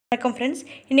வணக்கம் ஃப்ரெண்ட்ஸ்,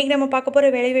 இன்றைக்கி நம்ம பார்க்க போகிற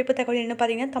வேலைவாய்ப்பு தகவல் என்ன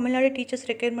பார்த்தீங்கன்னா, தமிழ்நாடு டீச்சர்ஸ்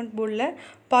ரெக்ரூட்மெண்ட் போர்டில்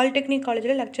பாலிடெக்னிக்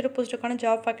காலேஜில் லெக்சரர் போஸ்ட்டுக்கான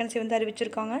ஜாப் வேகன்சி வந்து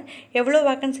அறிவிச்சிருக்காங்க. எவ்வளோ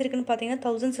வேகன்சி இருக்குன்னு பார்த்தீங்கன்னா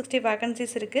 1060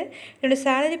 வேகன்சிஸ் இருக்குது. இதோட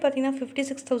சேலரி பார்த்தீங்கன்னா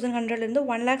 56,100லேருந்து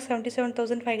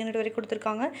 1,77,500 வரைக்கும்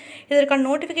கொடுத்துருக்காங்க. இதற்கான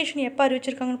நோட்டிஃபிகேஷன் எப்போ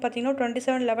அறிவிச்சிருக்காங்கன்னு பார்த்தீங்கன்னா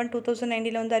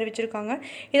 27/11/2019 வந்து அறிவிச்சிருக்காங்க.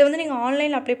 இதை வந்து நீங்கள்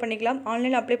ஆன்லைனில் அப்ளை பண்ணிக்கலாம்.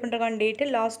 ஆன்லைனில் அப்ளை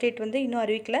பண்ணுறதுக்கான லாஸ்ட் டேட் வந்து இன்னும்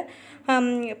அறிவிக்கல,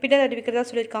 பின்னர் அறிவிக்கிறதா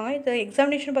சொல்லியிருக்காங்க. இது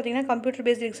எக்ஸாமினேஷன் பார்த்தீங்கன்னா கம்ப்யூட்டர்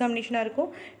பேஸ்ட் எக்ஸாமினேஷனாக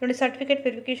இருக்கும். இதோட certificate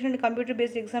verification and computer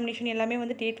based examination எல்லாமே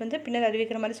வந்து டேட் வந்து பின்னர்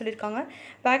அறிவிக்கிற மாதிரி சொல்லியிருக்காங்க.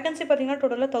 வேகன்சி பார்த்தீங்கன்னா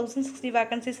டோட்டலாக 1060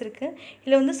 வேகன்சிஸ் இருக்குது.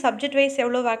 இதில் வந்து சப்ஜெக்ட் வைஸ்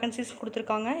எவ்வளோ வேகன்சிஸ்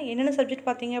கொடுத்துருக்காங்க, என்னென்ன சப்ஜெக்ட்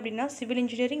பார்த்தீங்க அப்படின்னா civil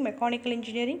engineering, mechanical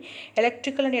engineering,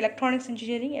 electrical and electronics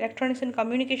engineering, electronics and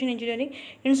communication engineering,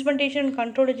 instrumentation and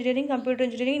control engineering, computer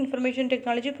engineering, information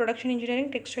technology, production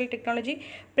engineering, textile technology,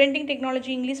 printing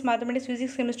technology, English, mathematics,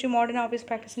 physics, chemistry, modern office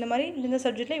practice, இந்த மாதிரி இந்த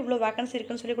சப்ஜெக்ட்டில் இவ்வளோ vacancy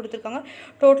இருக்குன்னு சொல்லி கொடுத்துருக்காங்க.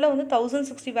 டோட்டலாக வந்து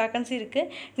 1060 வேகன்சி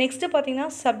இருக்குது. நெக்ஸ்ட்டு பார்த்தீங்கன்னா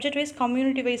சப்ஜெக்ட் வைஸ்,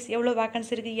 கம்யூனிட்டி வைஸ் எவ்வளோ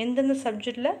வேகன்சி இருக்குது, எந்தெந்த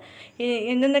சப்ஜெக்டில்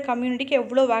எந்தெந்த கம்யூனிட்டிக்கு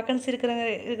எவ்வளோ வேகன்சி இருக்கிற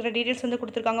டீட்டெயில்ஸ் வந்து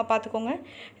கொடுத்துருக்காங்க பார்த்துக்கோங்க.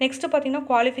 நெக்ஸ்ட்டு பார்த்தீங்கன்னா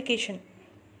குவாலிஃபிகேஷன்.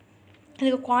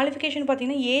 இதுக்கு குவாலிஃபிகேஷன்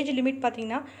பார்த்தீங்கன்னா ஏஜ் லிமிட்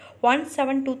பார்த்தீங்கன்னா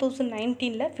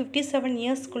 1/7/2019 57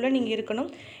 இயர்ஸ்க்குள்ளே நீங்கள் இருக்கணும்.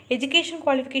 எஜுகேஷன்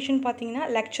குவாலிஃபிகேஷன் பார்த்தீங்கன்னா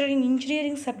லெக்சர் இன்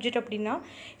இன்ஜினியரிங் சப்ஜெக்ட் அப்படின்னா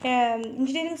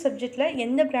இன்ஜினியரிங் சப்ஜெக்ட்டில்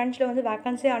எந்த பிரான்ச்சில் வந்து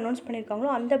வேகன்சி அனௌன்ஸ் பண்ணியிருக்காங்களோ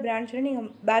அந்த பிரான்ச்சில் நீங்கள்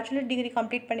பேச்சுலர் டிகிரி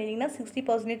கம்ப்ளீட் பண்ணியிருந்தீங்கன்னா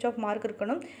 60% ஆஃப் மார்க்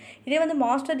இருக்கணும். இதே வந்து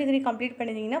மாஸ்டர் டிகிரி கம்ப்ளீட்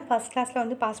பண்ணியிருந்தீங்கன்னா ஃபஸ்ட் கிளாஸில்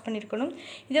வந்து பாஸ் பண்ணியிருக்கணும்.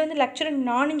 இதே வந்து லெக்சர் இன்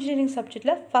நான் இன்ஜினியரிங்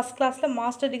சப்ஜெக்ட்டில் ஃபஸ்ட் கிளாஸில்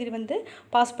மாஸ்டர் டிகிரி வந்து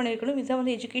பாஸ் பண்ணியிருக்கணும். இதுதான்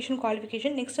வந்து எஜுகேஷன்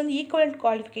குவாலிஃபிகேஷன். நெக்ஸ்ட் வந்து ஈக்குவலன்ட்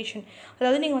குவாலிஃபிகேஷன்,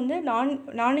 அதாவது நீங்கள் வந்து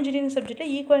நான் இன்ஜினியரிங்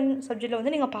சப்ஜெக்ட்டில் ஈக்குவலன்ட் சப்ஜெக்ட்டில்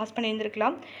வந்து நீங்கள் பாஸ்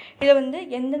பண்ணியிருந்திருக்கலாம். இதில் வந்து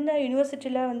எந்தெந்த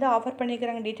யூனிவர்சிட்டியில் வந்து ஆஃபர்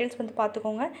பண்ணியிருக்கிறாங்க டீட்டெயில்ஸ் வந்து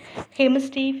பார்த்துக்கோங்க.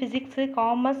 Chemistry, physics,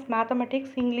 commerce,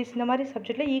 mathematics, English இந்த மாதிரி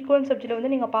சப்ஜெக்ட்டில் ஈக்குவலன்ட் சப்ஜெக்ட்டில்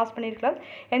வந்து நீங்கள் பாஸ் பண்ணியிருக்கலாம்.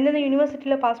 எந்தெந்த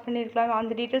யூனிவர்சிட்டியில் பாஸ் பண்ணியிருக்கலாம்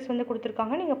அந்த டீட்டெயில்ஸ் வந்து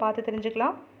கொடுத்துருக்காங்க, நீங்கள் பார்த்து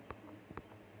தெரிஞ்சுக்கலாம்.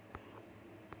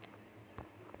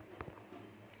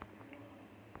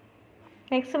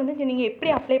 நெக்ஸ்ட் வந்து நீங்கள் எப்படி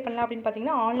அப்ளை பண்ணலாம் அப்படின்னு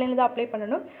பார்த்தீங்கன்னா ஆன்லைனில் தான் அப்ளை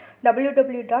பண்ணணும்.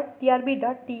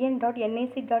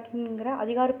 www.trb.tn.nic.in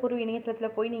அதிகாரப்பூர்வ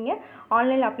இணையதளத்தில் போய் நீங்கள்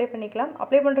ஆன்லைனில் அப்ளை பண்ணிக்கலாம்.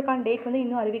 அப்ளை பண்ணுறதுக்கான டேட் வந்து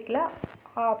இன்னும் அறிவிக்கல.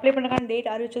 அப்ளை பண்ணுறதுக்கான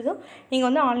டேட் அறிவிச்சதும் நீங்கள்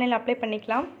வந்து ஆன்லைனில் அப்ளை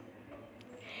பண்ணிக்கலாம்.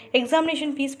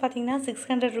 எக்ஸாமினேஷன் ஃபீஸ் பார்த்தீங்கன்னா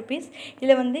 600 ருபீஸ்.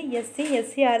 இதில் வந்து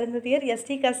எஸ்சி அருந்ததியர்,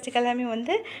 எஸ்டி காஸ்ட்டுக்கு எல்லாமே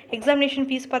வந்து எக்ஸாமினேஷன்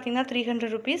ஃபீஸ் பார்த்தீங்கன்னா 300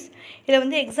 ருபீஸ். இதில்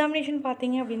வந்து எக்ஸாமினேஷன்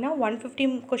பார்த்தீங்க அப்படின்னா 150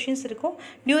 கொஷின்ஸ் இருக்கும்.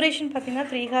 டியூரேஷன் பார்த்தீங்கன்னா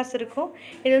 3 ஹார்ஸ் இருக்கும்.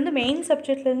 இது வந்து மெயின்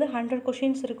சப்ஜெக்ட்லேருந்து 100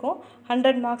 கொஷின்ஸ் இருக்கும்.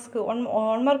 100 மார்க்ஸ்க்கு ஒன்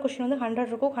மார்க் கொஷின் வந்து 100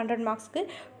 இருக்கும். 100 மார்க்ஸ்க்கு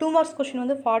 2 மார்க்ஸ் கொஷின்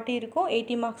வந்து 40 இருக்கும்.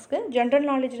 80 மார்க்ஸ்க்கு ஜென்ரல்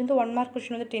நாலேஜ்லேருந்து 1 மார்க்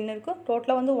கொஷின் வந்து 10 இருக்கும்.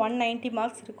 டோட்டலாக வந்து 190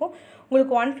 மார்க்ஸ் இருக்கும்.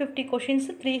 உங்களுக்கு 150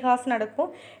 கொஷின்ஸ் 3 ஹார்ஸ் நடக்கும்.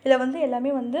 இதில் வந்து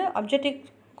எல்லாமே வந்து அப்ஜெக்டிவ்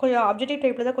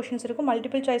டைப்பில் தான் கொஷின்ஸ் இருக்கும்.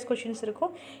 மல்டிபிள் சாய்ஸ் கொஷின்ஸ்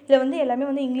இருக்கும். இதில் வந்து எல்லாமே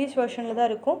வந்து இங்கிலீஷ் வெர்ஷனில் தான்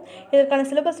இருக்கும். இதற்கான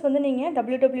சிலபஸ் வந்து நீங்கள்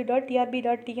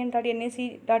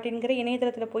www.trb.tn.nic.in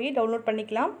இணையதளத்தில் போய் டவுன்லோட்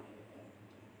பண்ணிக்கலாம்.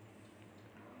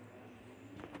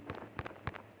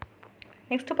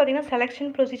 நெக்ஸ்ட்டு பார்த்தீங்கன்னா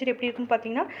செலெக்ஷன் ப்ரொசீஜர் எப்படி இருக்குன்னு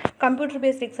பார்த்தீங்கன்னா கம்ப்யூட்டர்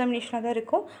பேஸ்ட் எக்ஸாமினேஷனாக தான்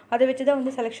இருக்கும். அதை வச்சு தான்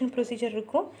வந்து செலெக்ஷன் ப்ரொசீஜர்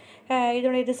இருக்கும்.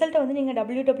 இதோடைய ரிசல்ட்டை வந்து நீங்கள்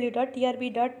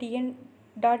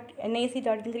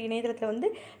www.trb.tn.nic.in இணையதளத்தில் வந்து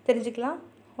தெரிஞ்சுக்கலாம்.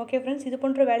 ஓகே ஃப்ரெண்ட்ஸ், இது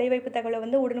போன்ற வேலைவாய்ப்பு தகவலை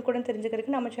வந்து உடனுக்குடன்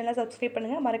தெரிஞ்சுக்கிறதுக்கு நம்ம சேனலை சப்ஸ்கிரைப்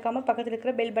பண்ணுங்கள். மறக்காமல் பக்கத்தில்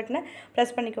இருக்கிற பெல் பட்டனை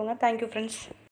ப்ரெஸ் பண்ணிக்கோங்க. Thank you friends.